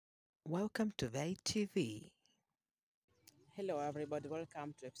Welcome to Vai TV. Hello, everybody.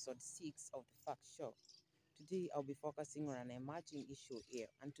 Welcome to episode 6 of the Fact Show. Today, I'll be focusing on an emerging issue here,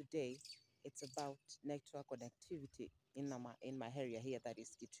 and today it's about network connectivity in my area here, that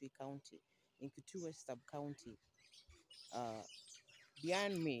is Kitui County. In Kitui West Sub County, uh,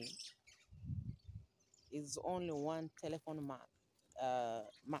 behind me is only one telephone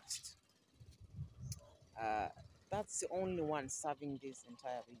mast. Uh, that's the only one serving this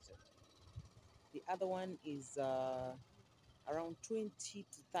entire region. The other one is around 20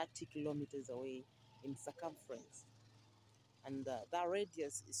 to 30 kilometers away in circumference. And that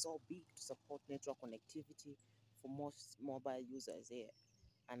radius is so big to support network connectivity for most mobile users here.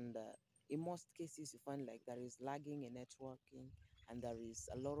 And in most cases, you find like there is lagging in networking, and there is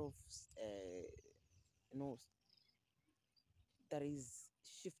a lot of you know there is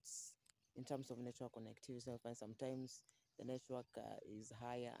shifts in terms of network connectivity. So I find sometimes the network is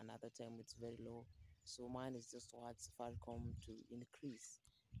higher, another time it's very low. So mine is just towards Safaricom to increase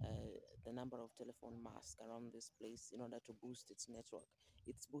the number of telephone masts around this place in order to boost its network.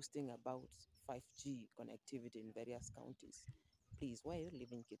 It's boosting about 5G connectivity in various counties. Please, why are you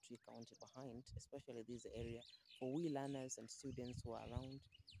leaving Kitui County behind, especially this area? For we learners and students who are around,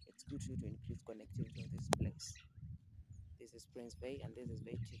 it's good for you to increase connectivity in this place. This is Prince Bay, and this is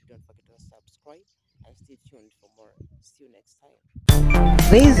Bay TV. Don't forget to subscribe and stay tuned for more. See you next time.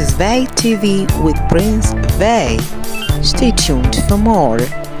 This is Vai TV with Prince Vai. Stay tuned for more.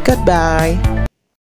 Goodbye.